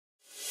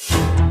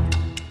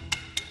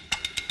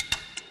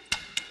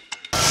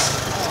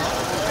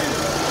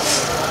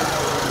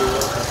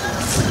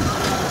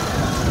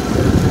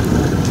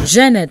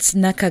Janet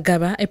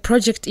Nakagaba, a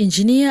project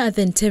engineer at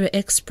the Entebbe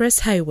Express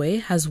Highway,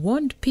 has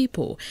warned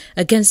people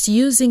against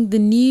using the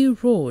new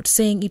road,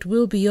 saying it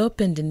will be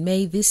opened in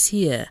May this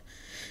year.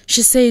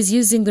 She says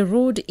using the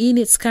road in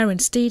its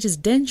current state is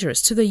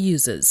dangerous to the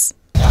users.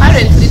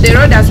 Currently, the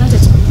road has not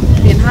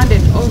been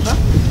handed over,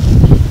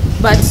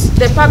 but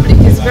the public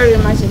is very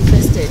much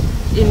interested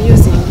in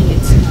using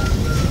it.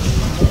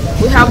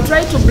 We have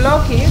tried to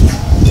block it,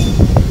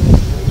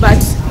 but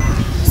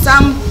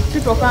some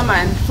people come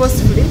and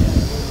forcefully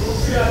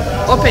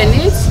open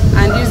it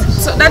and use it.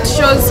 So that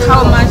shows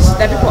how much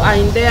the people are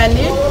in their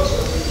need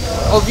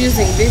of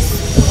using this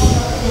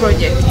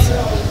project.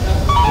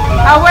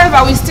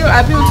 However, we still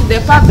appeal to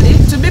the public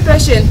to be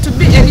patient, to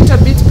be a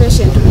little bit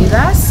patient with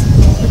us,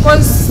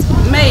 because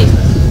May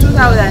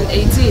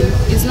 2018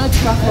 is not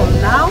far from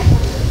now.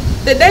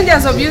 The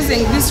dangers of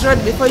using this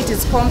road before it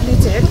is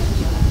completed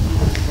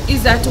is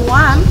that,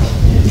 one,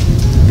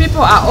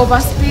 people are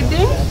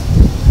overspeeding.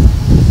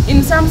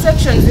 In some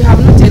sections we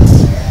have not yet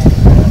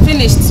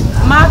finished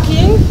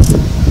marking,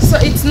 so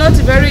it's not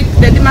very,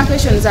 the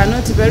demarcations are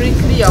not very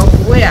clear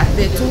of where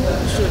the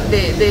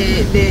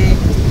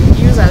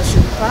user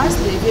should pass,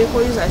 the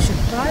vehicle user should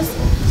pass.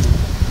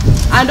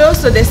 And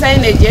also the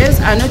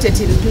signages are not yet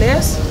in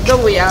place,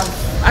 though we have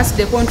asked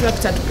the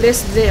contractor to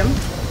place them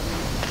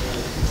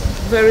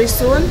very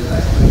soon.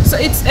 So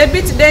it's a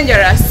bit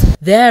dangerous.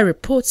 There are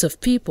reports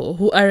of people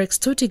who are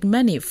extorting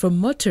money from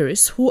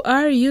motorists who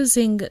are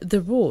using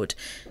the road.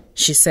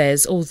 She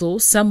says although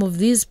some of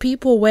these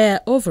people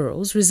wear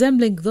overalls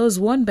resembling those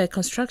worn by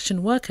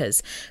construction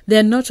workers, they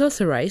are not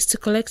authorized to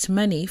collect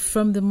money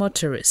from the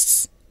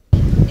motorists.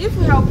 If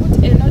we have put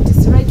a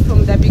notice right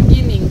from the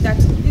beginning that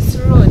this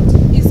road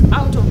is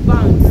out of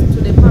bounds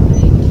to the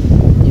public,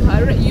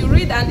 you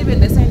read and even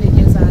the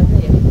signages are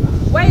there.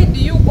 Why do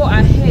you go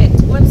ahead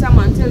when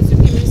someone tells you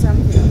give me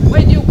something?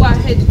 Why do you go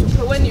ahead to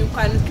pay when you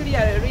can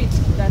clearly read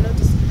the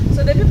notice?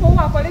 So the people who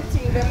are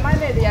collecting the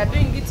money, they are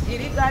doing it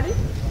illegally.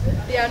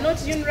 They are not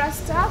UNRWA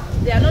staff,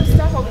 they are not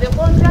staff of the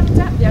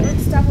contractor, they are not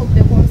staff of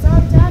the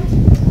consultant,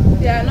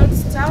 they are not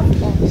staff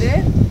of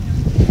the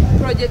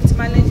project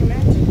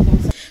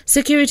management.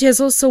 Security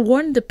has also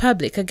warned the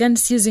public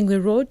against using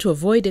the road to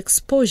avoid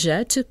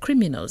exposure to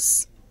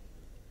criminals.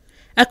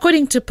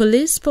 According to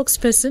police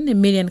spokesperson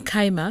Emilian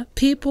Kaima,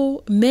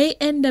 people may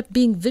end up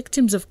being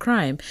victims of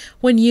crime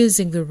when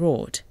using the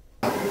road.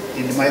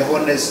 In my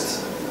honest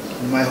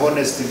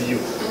view,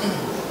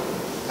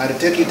 I'll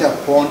take it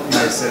upon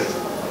myself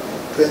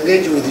to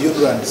engage with you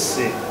and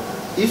say,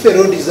 if a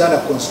road is under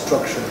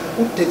construction,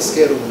 who takes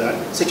care of that?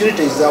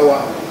 Security is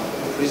our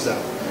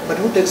reserve, but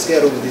who takes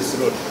care of this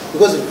road?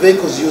 Because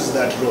vehicles use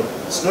that road.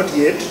 It's not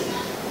yet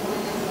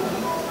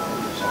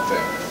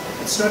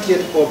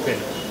open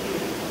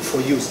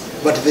for use,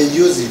 but they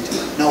use it.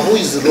 Now who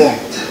is wrong?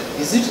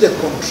 Is it the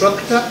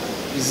contractor?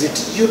 Is it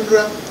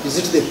UNRWA? Is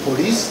it the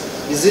police?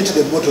 Is it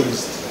the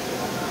motorist?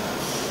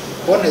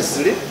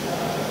 Honestly,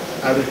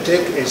 I will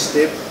take a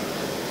step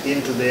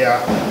into their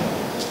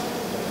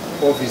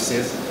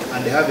offices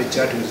and have a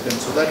chat with them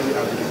so that we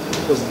agree.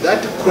 Because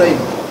that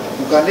crime,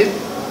 you can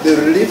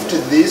lift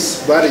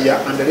this barrier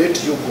and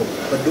let you go.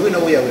 But do we know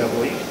where we are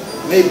going?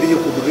 Maybe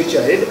you could reach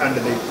ahead and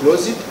they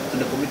close it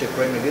and commit a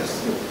crime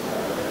against you.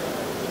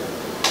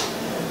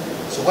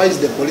 So why is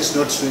the police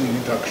not swinging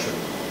into action?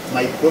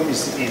 My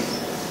promise is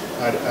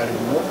I'll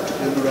move to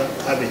UNRWA,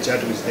 have a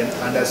chat with them,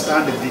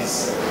 understand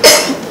this.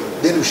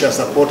 Then we shall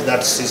support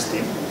that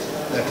system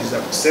that is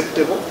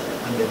acceptable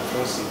and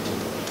enforce it.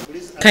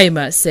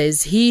 Kaima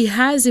says he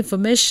has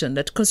information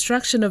that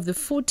construction of the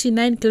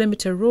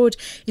 49-kilometer road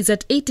is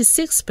at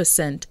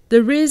 86%.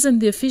 The reason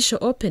the official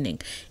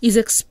opening is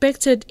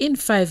expected in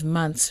 5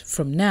 months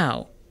from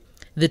now.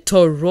 The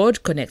toll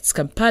road connects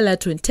Kampala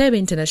to Entebbe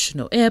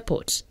International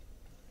Airport.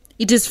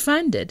 It is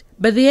funded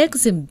by the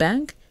Exim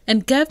Bank,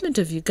 and government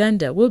of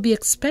Uganda will be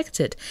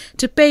expected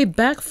to pay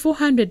back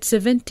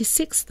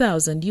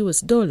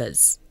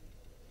 $476,000.